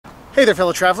Hey there,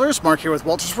 fellow travelers. Mark here with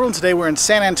Wolters World. Today we're in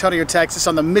San Antonio, Texas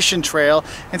on the Mission Trail.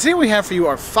 And today what we have for you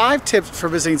are 5 tips for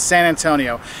visiting San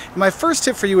Antonio. And my first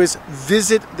tip for you is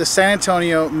visit the San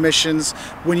Antonio missions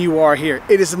when you are here.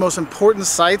 It is the most important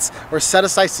sites or set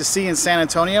of sites to see in San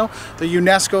Antonio, the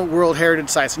UNESCO World Heritage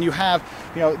Sites. And you have,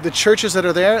 the churches that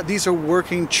are there. These are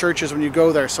working churches when you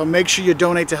go there. So make sure you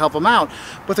donate to help them out.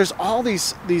 But there's all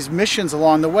these missions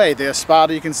along the way. The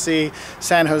Espada you can see,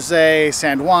 San Jose,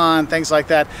 San Juan, things like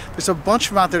that. There's a bunch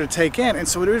of them out there to take in, and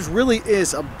so it really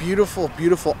is a beautiful,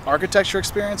 beautiful architecture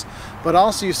experience, but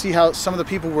also you see how some of the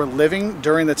people were living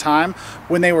during the time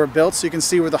when they were built, so you can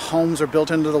see where the homes are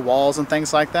built into the walls and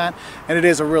things like that, and it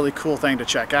is a really cool thing to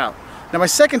check out. Now my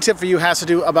second tip for you has to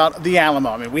do about the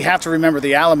Alamo. I mean, we have to remember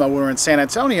the Alamo when we're in San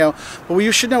Antonio, but what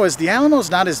you should know is the Alamo is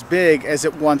not as big as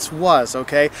it once was,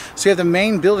 okay? So you have the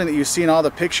main building that you see in all the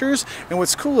pictures, and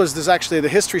what's cool is there's actually the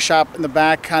history shop in the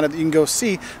back kind of that you can go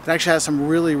see that actually has some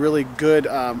really, really good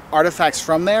artifacts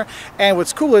from there. And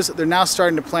what's cool is they're now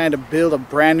starting to plan to build a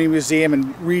brand new museum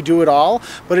and redo it all,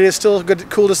 but it is still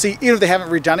cool to see. Even if they haven't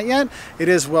redone it yet, it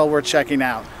is well worth checking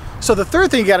out. So the third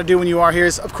thing you got to do when you are here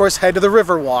is, of course, head to the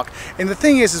river walk. And the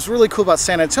thing is, it's really cool about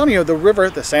San Antonio, the river,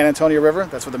 the San Antonio River,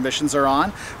 that's where the missions are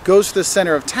on, goes to the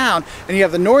center of town. And you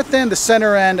have the north end, the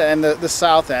center end, and the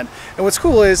south end. And what's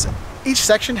cool is, each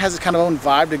section has its kind of own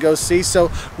vibe to go see.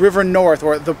 So River North,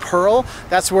 or the Pearl,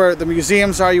 that's where the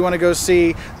museums are you want to go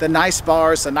see, the nice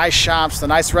bars, the nice shops, the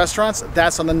nice restaurants,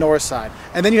 that's on the north side.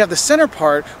 And then you have the center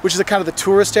part, which is the kind of the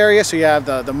tourist area. So you have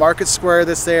the market square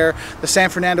that's there, the San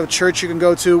Fernando Church you can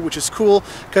go to, which is cool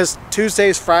because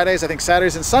Tuesdays, Fridays, I think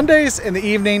Saturdays and Sundays in the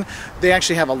evening, they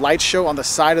actually have a light show on the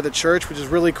side of the church, which is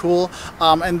really cool.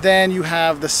 And then you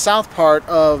have the south part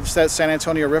of San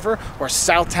Antonio River, or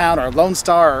Southtown, or Lone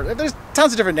Star, or there's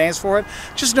tons of different names for it.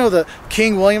 Just know the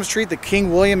King William Street, the King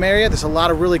William area, there's a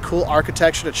lot of really cool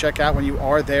architecture to check out when you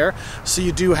are there, so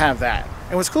you do have that.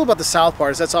 And what's cool about the south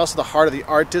part is that's also the heart of the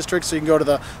art district, so you can go to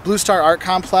the Blue Star Art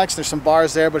Complex, there's some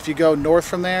bars there, but if you go north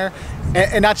from there,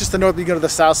 and not just the north, but you go to the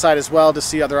south side as well to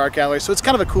see other art galleries, so it's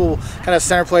kind of a cool kind of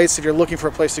center place if you're looking for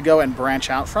a place to go and branch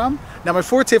out from. Now my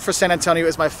fourth tip for San Antonio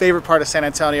is my favorite part of San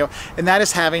Antonio, and that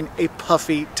is having a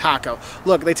Puffy taco.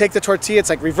 Look, they take the tortilla, it's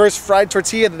like reverse fried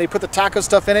tortilla, and then they put the taco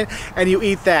stuff in it, and you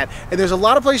eat that. And there's a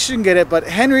lot of places you can get it, but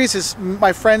Henry's is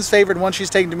my friend's favorite, one she's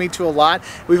taken to me to a lot.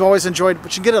 We've always enjoyed,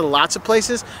 but you can get it at lots of places.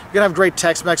 You're gonna have great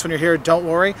Tex-Mex when you're here, don't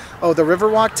worry. Oh, the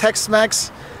Riverwalk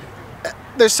Tex-Mex,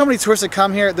 there's so many tourists that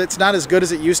come here that's not as good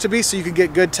as it used to be, so you can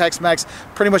get good Tex-Mex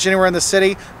pretty much anywhere in the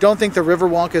city. Don't think the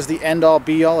Riverwalk is the end-all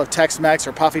be-all of Tex-Mex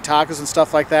or Puffy tacos and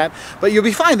stuff like that, but you'll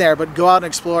be fine there, but go out and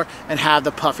explore and have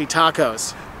the Puffy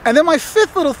tacos. And then my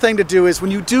fifth little thing to do is when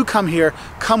you do come here,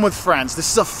 come with friends.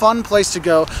 This is a fun place to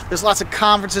go. There's lots of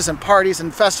conferences and parties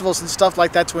and festivals and stuff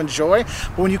like that to enjoy.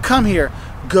 But when you come here,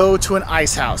 go to an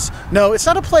ice house. No, it's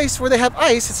not a place where they have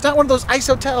ice. It's not one of those ice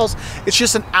hotels. It's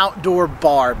just an outdoor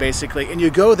bar, basically. And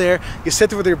you go there, you sit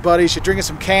there with your buddies, you're drinking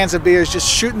some cans of beers,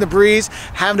 just shooting the breeze,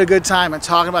 having a good time, and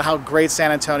talking about how great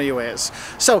San Antonio is.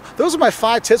 So those are my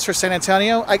 5 tips for San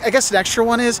Antonio. I guess an extra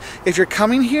one is, if you're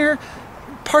coming here,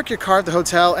 park your car at the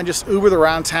hotel and just Uber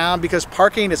around town, because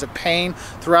parking is a pain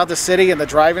throughout the city and the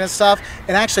driving and stuff,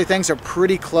 and actually things are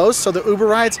pretty close, so the Uber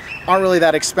rides aren't really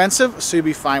that expensive, so you'll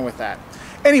be fine with that.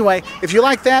 Anyway, if you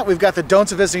like that, we've got the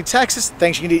Don'ts of Visiting Texas,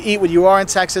 things you need to eat when you are in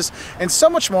Texas, and so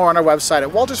much more on our website at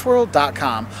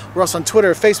woltersworld.com. We're also on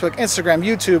Twitter, Facebook, Instagram,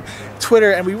 YouTube,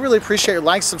 Twitter, and we really appreciate your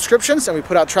likes, subscriptions, and we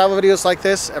put out travel videos like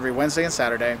this every Wednesday and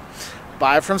Saturday.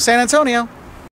 Bye from San Antonio.